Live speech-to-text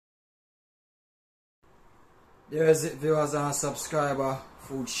There is it, viewers and subscriber.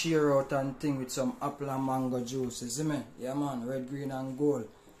 Food share out and thing with some apple and mango juice. You see me? Yeah man, red, green and gold.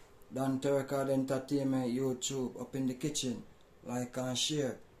 Done to Record Entertainment YouTube up in the kitchen. Like and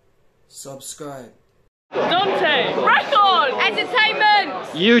share. Subscribe. Dante, Record Entertainment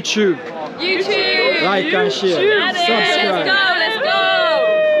YouTube. Like and share. Subscribe. Let's go.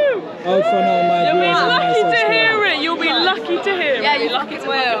 Out for now, my You'll be viewers and my lucky to subscribers. hear it. You'll be lucky to hear it. Yeah, you're lucky to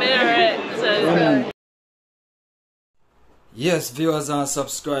hear it. So, Yes, viewers and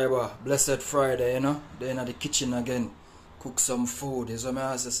subscriber, blessed Friday, you know. They're in the kitchen again, cook some food. You see me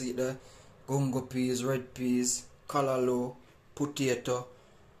as I see there, gungo peas, red peas, callaloo, potato.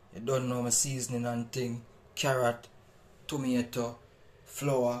 You don't know my seasoning and thing, carrot, tomato,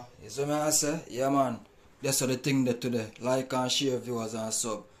 flour. You see me as I say, yeah man. That's the thing that today. Like and share, viewers and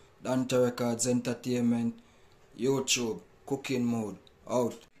sub. Dante Records Entertainment, YouTube, cooking mode,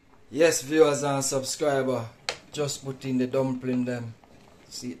 out. Yes, viewers and subscriber. Just put in the dumpling them.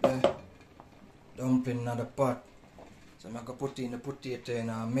 See it there? Dumpling in the pot. So I'm going to put in the potato in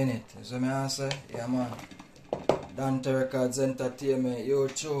a minute. You see me answer? Yeah man. Dante Records Entertainment,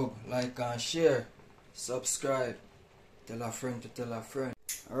 YouTube. Like and share. Subscribe. Tell a friend to tell a friend.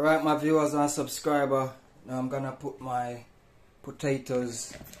 Alright my viewers and subscriber. Now I'm going to put my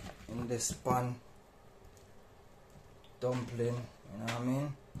potatoes in this pan. Dumpling. You know what I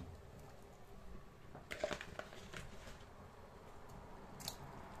mean?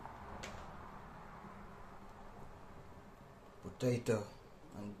 Potato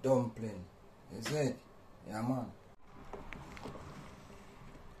and dumpling, is it? Yeah man.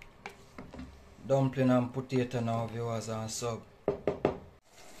 Dumpling and potato now, viewers and sub.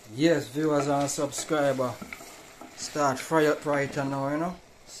 Yes, viewers and subscriber. Start fry up right now, you know.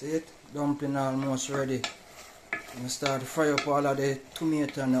 See it? Dumpling almost ready. I'm start fry up all of the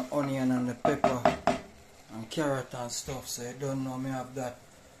tomato and the onion and the pepper and carrot and stuff. So you don't know me have that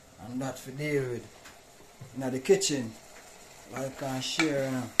and that for deal with. In the kitchen. Like and share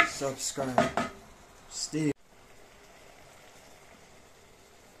and subscribe. Stay.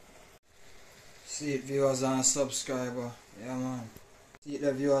 See it, viewers and subscriber. Yeah man. See it,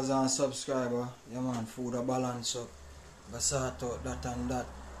 the viewers and subscriber. Yeah man, food a balance up. But sort out that and that.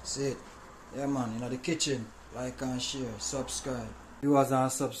 See it. Yeah man, in the kitchen. Like and share. Subscribe. Viewers and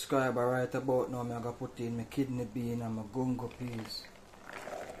subscriber, right about now I'm gonna put in my kidney bean and my gungo peas.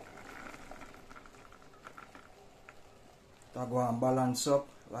 To go and balance up,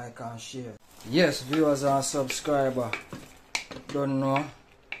 like and share. Yes, viewers and subscriber. Don't know.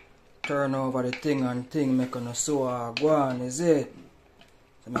 Turn over the thing and thing, make on so go on, is it?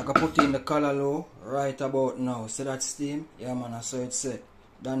 So I'm gonna put in the callaloo right about now. See that steam? Yeah man, I saw it set.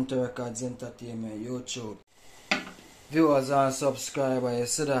 Dante Records Entertainment, YouTube. Viewers and subscriber, you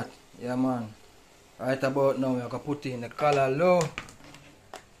see that? Yeah man. Right about now, I'm gonna put in the callaloo.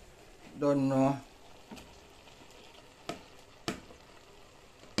 Don't know.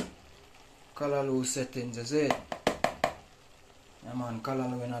 Callaloo settings, is it? Yeah man,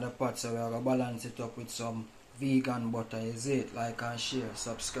 callaloo in the pot, so we are going to balance it up with some vegan butter, is it? Like and share,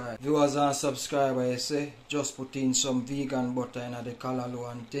 subscribe. Viewers and subscriber, you see? Just put in some vegan butter in the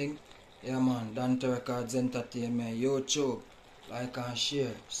callaloo and thing. Yeah man, Dante Records Entertainment, YouTube. Like and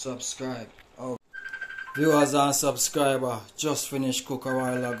share, subscribe. Out. Viewers and subscriber, just finished cook a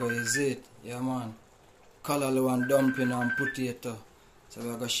while ago, is it? Yeah man. Callaloo and dumpling and potato. So we're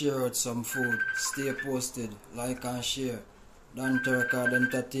going to share out some food. Stay posted, like and share. Dante Record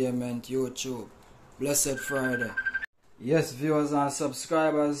Entertainment, YouTube. Blessed Friday. Yes, viewers and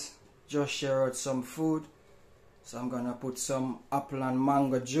subscribers, just share out some food. So I'm going to put some apple and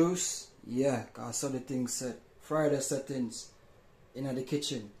mango juice. Yeah, because I saw the thing set. Friday settings in the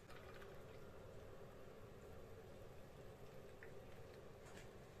kitchen.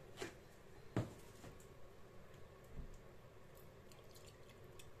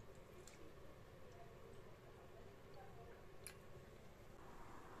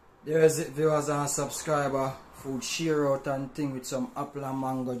 There is it, viewers and subscriber. Food share out and thing with some apple and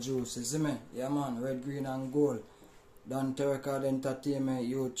mango juice. You see me? Yeah man, red, green and gold. Dante Record Entertainment,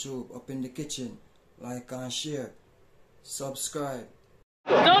 YouTube, up in the kitchen. Like and share. Subscribe.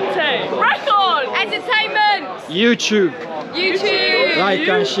 Dante, Record Entertainment YouTube. Like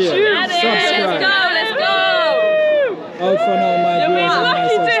and share. Subscribe. Let's go. Out for now, my You'll be viewers and my lucky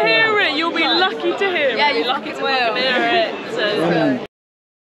to subscribers. hear it. You'll be lucky to hear it. Yeah, you're lucky to hear it. So,